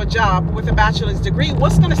into a job with a bachelor's degree,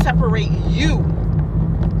 what's going to separate you?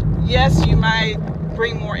 Yes, you might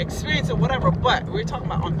bring more experience or whatever, but we're talking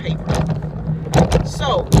about on paper.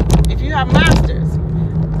 So if you have masters,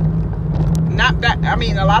 not that, I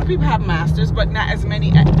mean, a lot of people have masters, but not as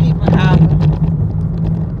many people have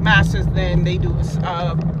masters than they do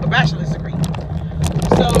a bachelor's degree.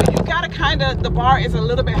 So you gotta kind of, the bar is a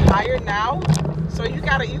little bit higher now, so you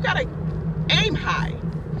gotta aim high,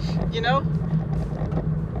 you know.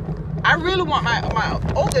 I really want my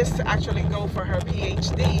oldest to actually go for her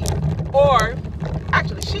PhD, or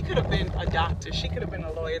actually she could have been a doctor, she could have been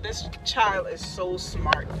a lawyer. This child is so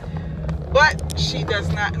smart, but she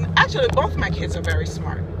does not. Actually, both my kids are very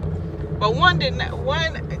smart, but one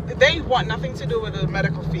they want nothing to do with the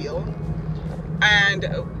medical field, and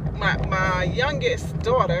my youngest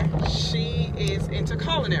daughter, she is into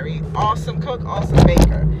culinary. Awesome cook, awesome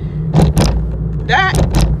baker. That,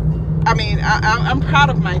 I mean, I'm proud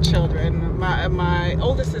of my children. My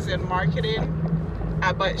oldest is in marketing,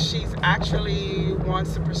 but she's actually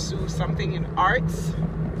wants to pursue something in arts,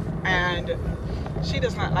 and she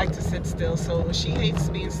does not like to sit still, so she hates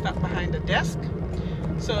being stuck behind a desk.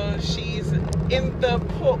 So she's in the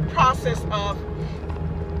process of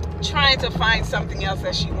trying to find something else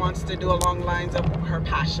that she wants to do along the lines of her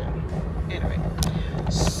passion. Anyway,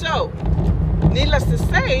 so needless to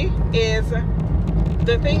say, is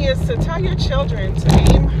the thing is to tell your children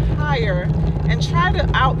to aim higher and try to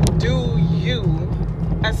outdo you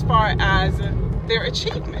as far as their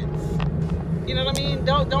achievements. You know what I mean?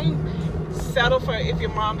 Don't settle for, if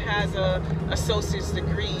your mom has a associate's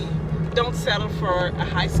degree, don't settle for a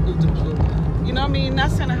high school diploma. You know what I mean?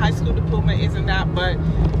 Not saying a high school diploma isn't that, but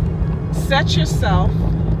set yourself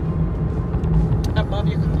above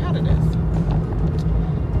your competitors.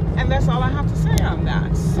 And that's all I have to say on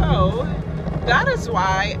that. So that is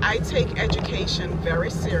why I take education very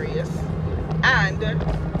serious, and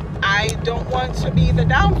I don't want to be the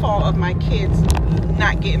downfall of my kids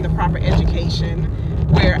not getting the proper education,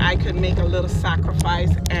 where I could make a little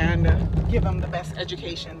sacrifice and give them the best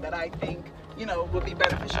education that I think, you know, will be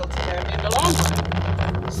beneficial to them in the long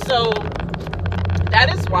run. So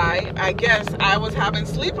that is why I guess I was having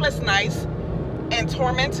sleepless nights and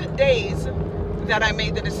tormented days that I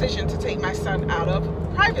made the decision to take my son out of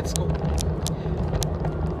private school.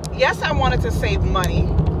 Yes, I wanted to save money,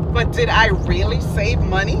 but did I really save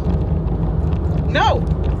money? No.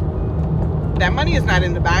 That money is not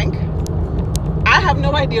in the bank. I have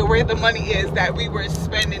no idea where the money is that we were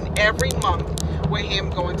spending every month with him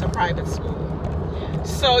going to private school.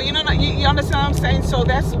 So, you know, you understand what I'm saying? So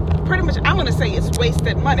that's pretty much, I'm going to say it's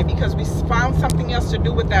wasted money, because we found something else to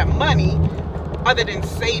do with that money other than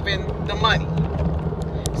saving the money.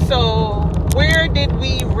 So where did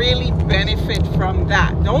we really benefit from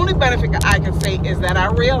that? The only benefit I can say is that I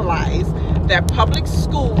realized that public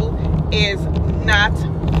school is not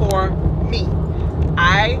for me.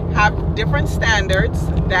 I have different standards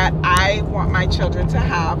that I want my children to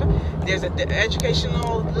have. There's an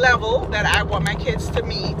educational level that I want my kids to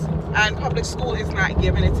meet, and public school is not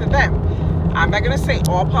giving it to them. I'm not going to say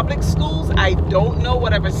all public schools. I don't know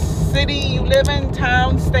whatever city you live in,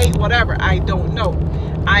 town, state, whatever. I don't know.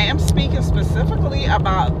 I am speaking specifically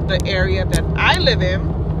about the area that I live in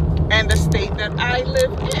and the state that I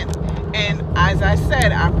live in. And as I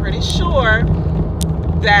said, I'm pretty sure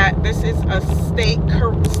that this is a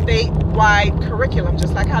statewide curriculum,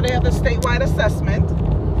 just like how they have the statewide assessment.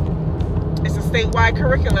 It's a statewide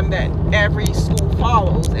curriculum that every school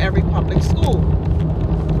follows, every public school.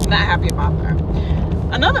 I'm not happy about that.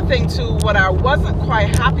 Another thing too, what I wasn't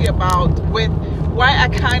quite happy about with why I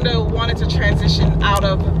kind of wanted to transition out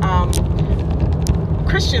of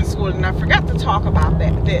Christian school, and I forgot to talk about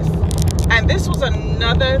this. And this was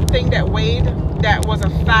another thing that weighed, that was a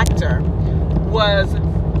factor, was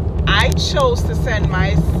I chose to send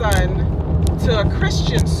my son to a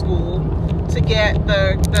Christian school to get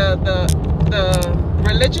the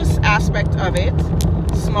religious aspect of it,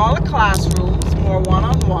 smaller classrooms, more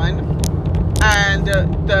one-on-one, and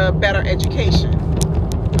the better education.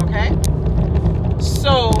 Okay?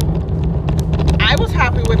 So I was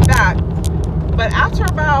happy with that. But after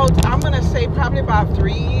about, I'm going to say probably about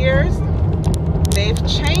 3 years, they've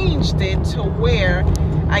changed it to where,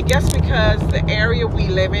 I guess because the area we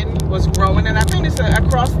live in was growing, and I think this is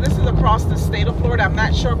across the state of Florida. I'm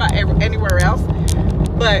not sure about anywhere else,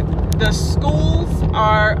 but the schools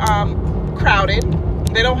are crowded.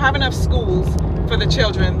 They don't have enough schools for the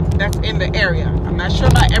children that's in the area. I'm not sure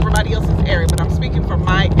about everybody else's area, but I'm speaking for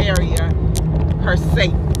my area per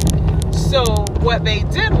se. So what they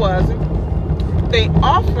did was they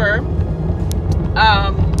offer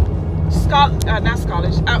not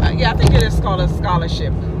scholarship. Yeah, I think it is called a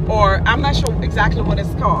scholarship, or I'm not sure exactly what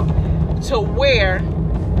it's called. To where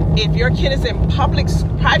if your kid is in private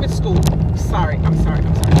school, I'm sorry.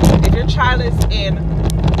 If your child is in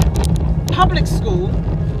public school,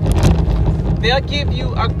 they'll give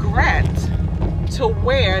you a grant to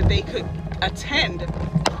where they could attend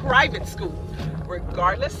private school,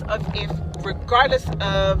 regardless of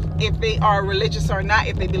if they are religious or not,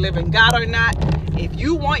 if they believe in God or not. If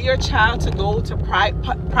you want your child to go to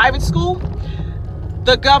private school,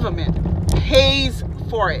 the government pays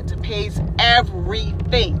for it, pays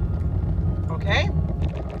everything. Okay?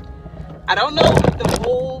 I don't know the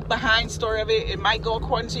whole behind story of it. It might go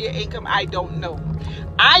according to your income. I don't know.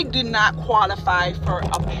 I did not qualify for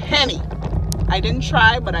a penny. I didn't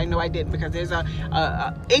try, but I know I didn't, because there's a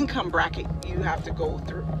income bracket you have to go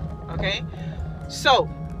through. Okay? So,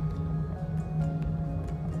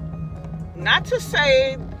 not to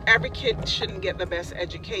say every kid shouldn't get the best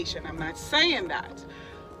education. I'm not saying that.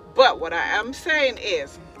 But what I am saying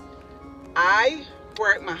is, I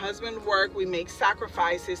work, my husband work, we make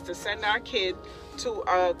sacrifices to send our kid to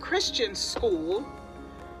a Christian school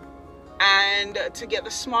and to get the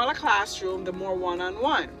smaller classroom, the more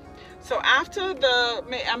one-on-one. So after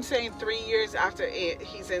I'm saying 3 years after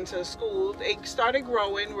he's into school, they started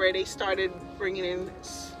growing, where they started bringing in,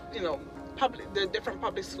 the different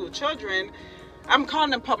public school children. I'm calling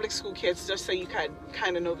them public school kids just so you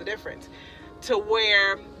kind of know the difference. To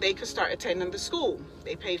where they could start attending the school.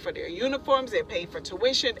 They pay for their uniforms, they pay for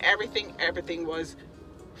tuition, everything was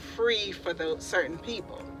free for those certain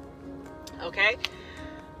people. Okay?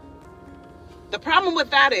 The problem with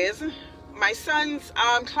that is, my son's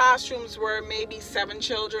classrooms were maybe 7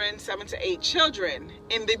 to 8 children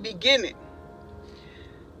in the beginning.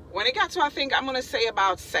 When it got to, I think I'm going to say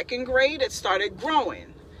about 2nd grade, it started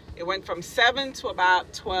growing. It went from 7 to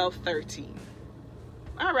about 12, 13.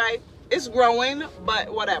 All right, it's growing,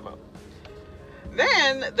 but whatever.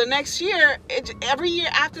 Then the next year, every year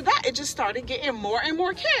after that, it just started getting more and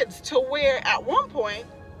more kids, to where at one point,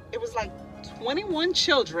 it was like 21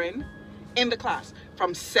 children in the class,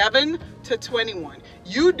 from 7 to 21.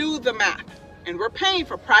 You do the math, and we're paying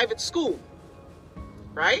for private school,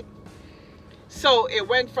 right? So it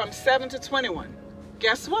went from 7 to 21.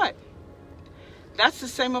 Guess what? That's the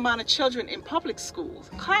same amount of children in public schools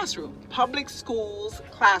classroom. Public schools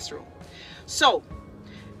classroom. So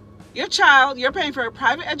your child, you're paying for a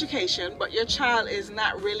private education, but your child is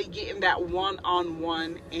not really getting that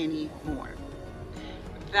one-on-one anymore.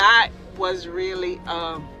 That was really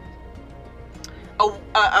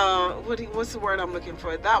what's the word I'm looking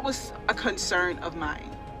for? That was a concern of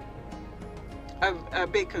mine, a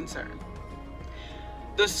big concern.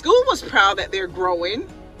 The school was proud that they're growing.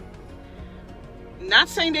 Not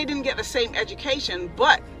saying they didn't get the same education,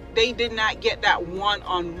 but they did not get that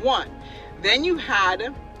one-on-one. Then you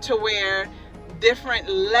had to where different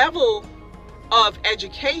level of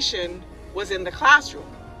education was in the classroom,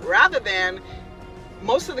 rather than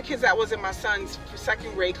most of the kids that was in my son's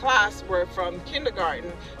 2nd grade class were from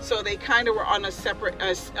kindergarten, so they kind of were on a separate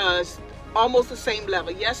almost the same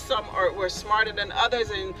level. Yes, some were smarter than others,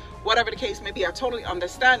 and whatever the case may be, I totally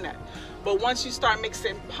understand that. But once you start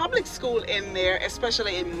mixing public school in there,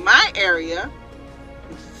 especially in my area,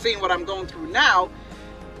 seeing what I'm going through now,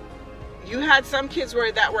 you had some kids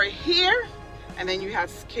that were here, and then you had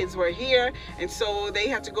kids were here, and so they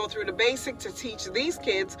had to go through the basic to teach these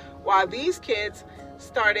kids, while these kids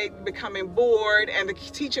started becoming bored, and the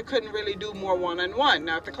teacher couldn't really do more one-on-one.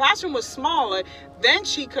 Now, if the classroom was smaller, then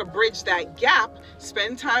she could bridge that gap,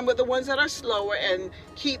 spend time with the ones that are slower, and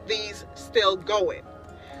keep these still going.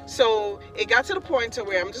 So it got to the point to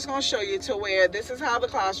where I'm just going to show you to where this is how the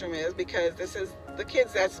classroom is, because this is the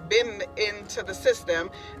kids that's been into the system,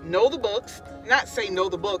 know the books, not say know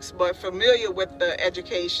the books, but familiar with the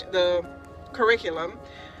education, the curriculum.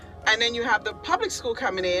 And then you have the public school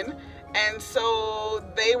coming in, and so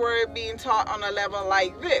they were being taught on a level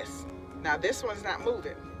like this. Now this one's not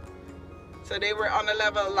moving. So they were on a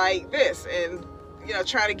level like this, and you know,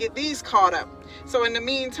 trying to get these caught up. So in the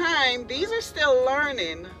meantime, these are still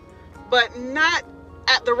learning, but not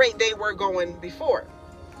at the rate they were going before.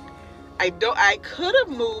 I could have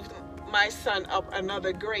moved my son up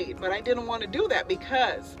another grade, but I didn't want to do that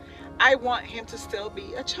because I want him to still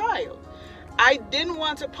be a child. I didn't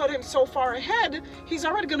want to put him so far ahead. He's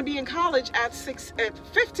already going to be in college at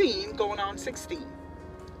 15, going on 16.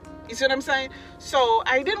 You see what I'm saying? So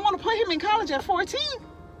I didn't want to put him in college at 14.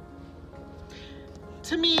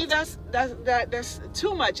 To me, that's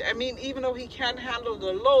too much. I mean, even though he can handle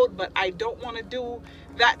the load, but I don't want to do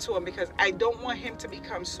that to him because I don't want him to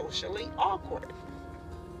become socially awkward.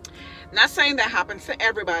 Not saying that happens to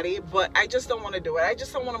everybody, but I just don't want to do it. I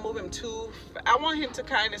just don't want to move him I want him to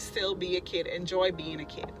kind of still be a kid, enjoy being a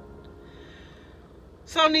kid.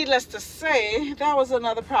 So needless to say, that was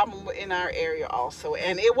another problem in our area also.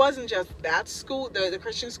 And it wasn't just that school, the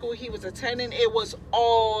Christian school he was attending, it was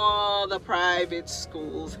all the private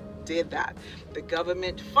schools did that. The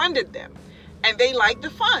government funded them. And they liked the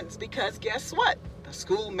funds because guess what? The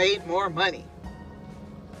school made more money.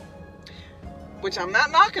 Which I'm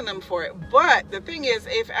not knocking them for it. But the thing is,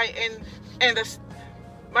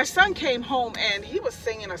 my son came home and he was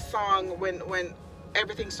singing a song when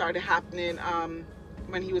everything started happening,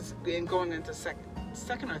 when he was going into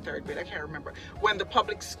second or third grade, I can't remember. When the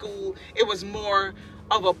public school, it was more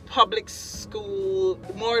of a public school,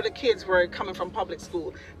 more of the kids were coming from public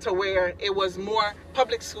school to where it was more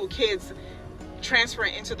public school kids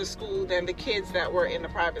transferring into the school than the kids that were in the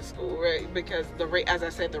private school, right? Because as I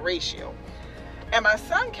said, the ratio. And my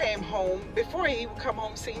son came home, before he would come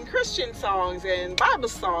home singing Christian songs and Bible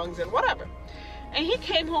songs and whatever. And he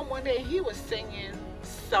came home one day and he was singing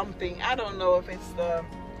something. I don't know if it's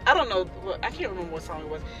I can't remember what song it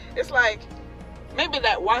was. It's like, maybe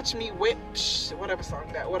that Watch Me Whip,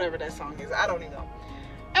 whatever that song is. I don't even know.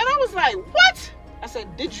 And I was like, what? I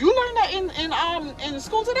said, did you learn that in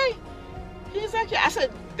school today? He's like, yeah. I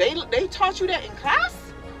said, they taught you that in class?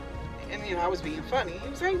 And you know, I was being funny. He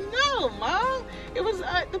was like, no, Mom. It was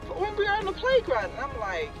when we were on the playground. And I'm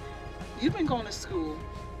like, you've been going to school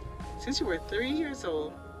since you were 3 years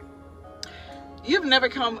old. You've never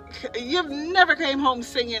came home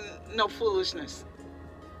singing no foolishness.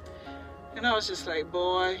 And I was just like,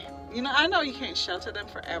 boy, you know, I know you can't shelter them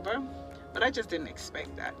forever, but I just didn't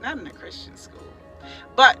expect that. Not in a Christian school.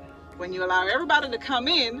 But when you allow everybody to come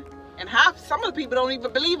in, and some of the people don't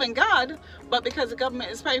even believe in God, but because the government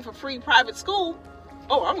is paying for free private school,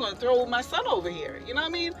 oh, I'm going to throw my son over here. You know what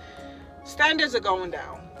I mean? Standards are going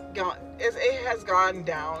down. It has gone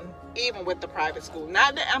down, even with the private school.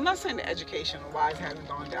 I'm not saying the education-wise hasn't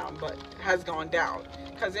gone down, but has gone down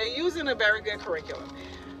because they're using a very good curriculum.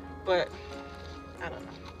 But I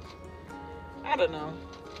don't know.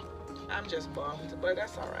 I'm just bummed, but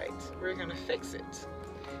that's all right. We're gonna fix it.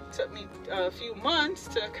 Took me a few months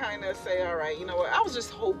to kind of say, all right, you know what? I was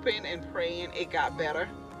just hoping and praying it got better,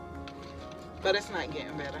 but it's not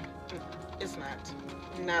getting better. It's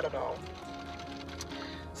not at all.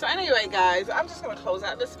 So anyway, guys, I'm just going to close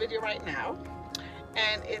out this video right now.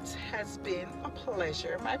 And it has been a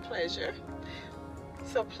pleasure, my pleasure.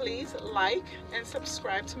 So please like and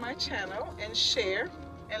subscribe to my channel and share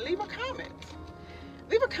and leave a comment.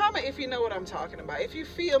 Leave a comment if you know what I'm talking about. If you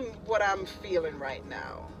feel what I'm feeling right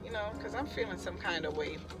now, you know, because I'm feeling some kind of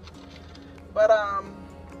way. But,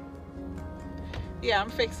 yeah, I'm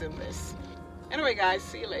fixing this. Anyway, guys,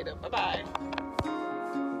 see you later. Bye-bye.